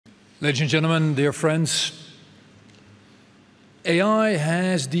Ladies and gentlemen, dear friends, AI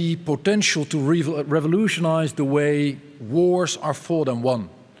has the potential to revolutionize the way wars are fought and won.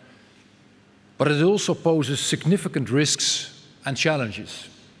 But it also poses significant risks and challenges.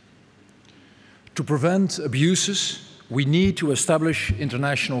 To prevent abuses, we need to establish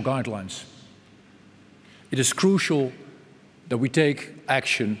international guidelines. It is crucial that we take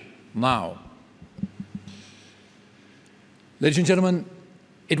action now. Ladies and gentlemen,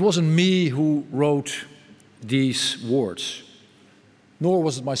 it wasn't me who wrote these words, nor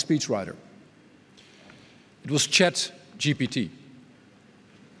was it my speechwriter. It was ChatGPT.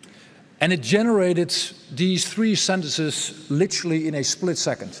 And it generated these 3 sentences literally in a split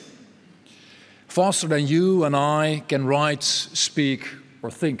second, faster than you and I can write, speak, or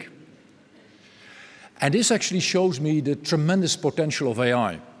think. And this actually shows me the tremendous potential of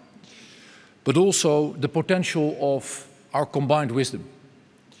AI, but also the potential of our combined wisdom.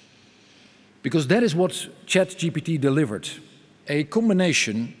 Because that is what ChatGPT delivered, a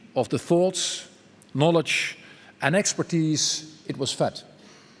combination of the thoughts, knowledge, and expertise it was fed.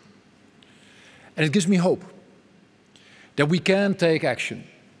 And it gives me hope that we can take action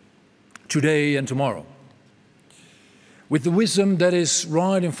today and tomorrow with the wisdom that is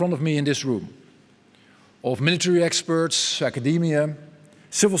right in front of me in this room, of military experts, academia,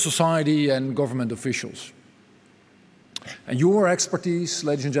 civil society, and government officials. And your expertise,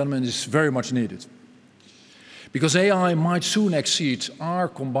 ladies and gentlemen, is very much needed, because AI might soon exceed our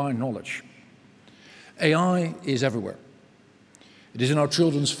combined knowledge. AI is everywhere. It is in our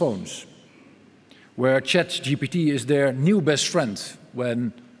children's phones, where ChatGPT is their new best friend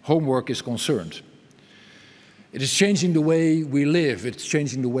when homework is concerned. It is changing the way we live, it's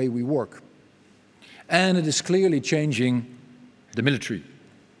changing the way we work. And it is clearly changing the military.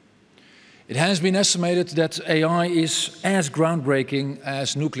 It has been estimated that AI is as groundbreaking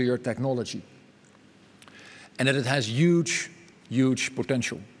as nuclear technology, and that it has huge, huge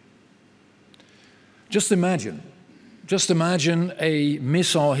potential. Just imagine a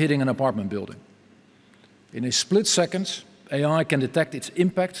missile hitting an apartment building. In a split second, AI can detect its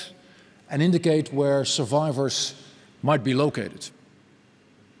impact and indicate where survivors might be located.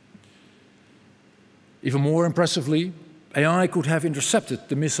 Even more impressively, AI could have intercepted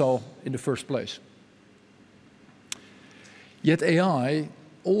the missile in the first place. Yet AI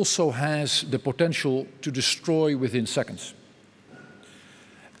also has the potential to destroy within seconds.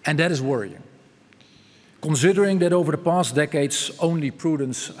 And that is worrying, considering that over the past decades, only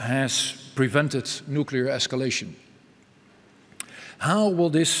prudence has prevented nuclear escalation. How will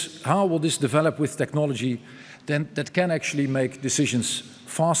this develop with technology that can actually make decisions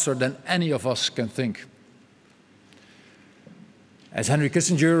faster than any of us can think? As Henry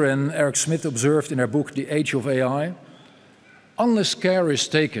Kissinger and Eric Schmidt observed in their book, The Age of AI, unless care is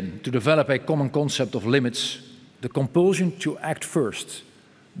taken to develop a common concept of limits, the compulsion to act first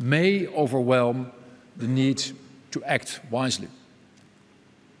may overwhelm the need to act wisely.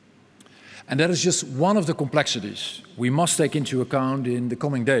 And that is just one of the complexities we must take into account in the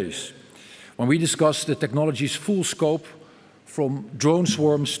coming days, when we discuss the technology's full scope, from drone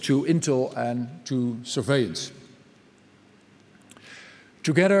swarms to intel and to surveillance.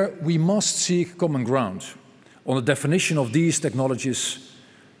 Together, we must seek common ground on the definition of these technologies,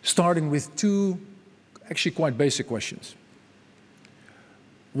 starting with 2 actually quite basic questions.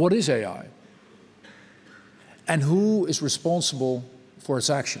 What is AI? And who is responsible for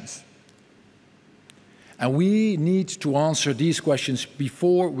its actions? And we need to answer these questions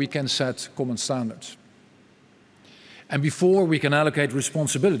before we can set common standards, and before we can allocate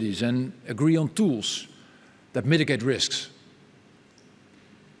responsibilities and agree on tools that mitigate risks.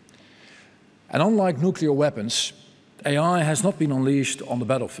 And unlike nuclear weapons, AI has not been unleashed on the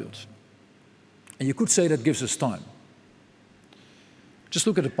battlefield. And you could say that gives us time. Just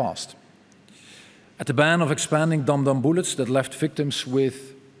look at the past. At the ban of expanding dum-dum bullets that left victims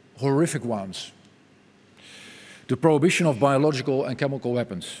with horrific wounds, the prohibition of biological and chemical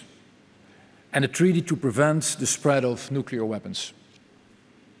weapons, and a treaty to prevent the spread of nuclear weapons.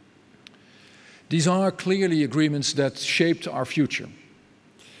 These are clearly agreements that shaped our future,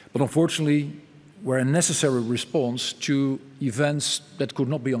 but unfortunately were a necessary response to events that could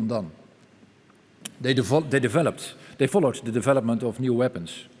not be undone. They followed the development of new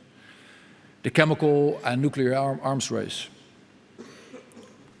weapons, the chemical and nuclear arms race,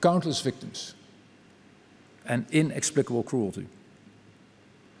 countless victims, and inexplicable cruelty.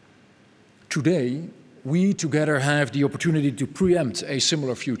 Today, we together have the opportunity to preempt a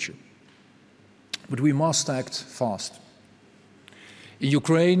similar future, but we must act fast. In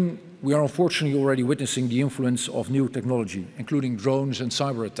Ukraine, we are unfortunately already witnessing the influence of new technology, including drones and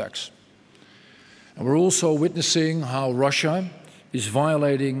cyber attacks. And we're also witnessing how Russia is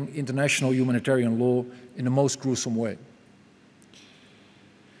violating international humanitarian law in the most gruesome way.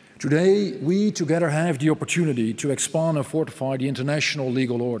 Today, we together have the opportunity to expand and fortify the international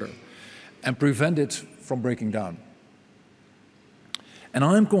legal order and prevent it from breaking down. And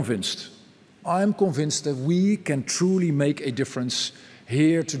I'm convinced that we can truly make a difference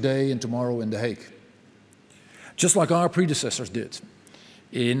here today and tomorrow in The Hague. Just like our predecessors did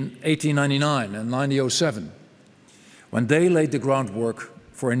in 1899 and 1907, when they laid the groundwork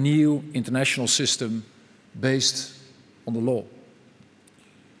for a new international system based on the law.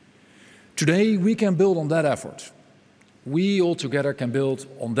 Today, we can build on that effort. We all together can build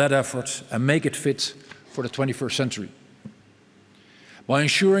on that effort and make it fit for the 21st century. By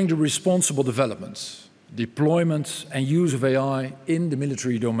ensuring the responsible development, deployment and use of AI in the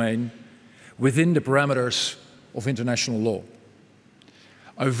military domain within the parameters of international law.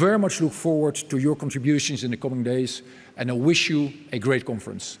 I very much look forward to your contributions in the coming days, and I wish you a great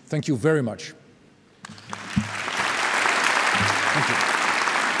conference. Thank you very much.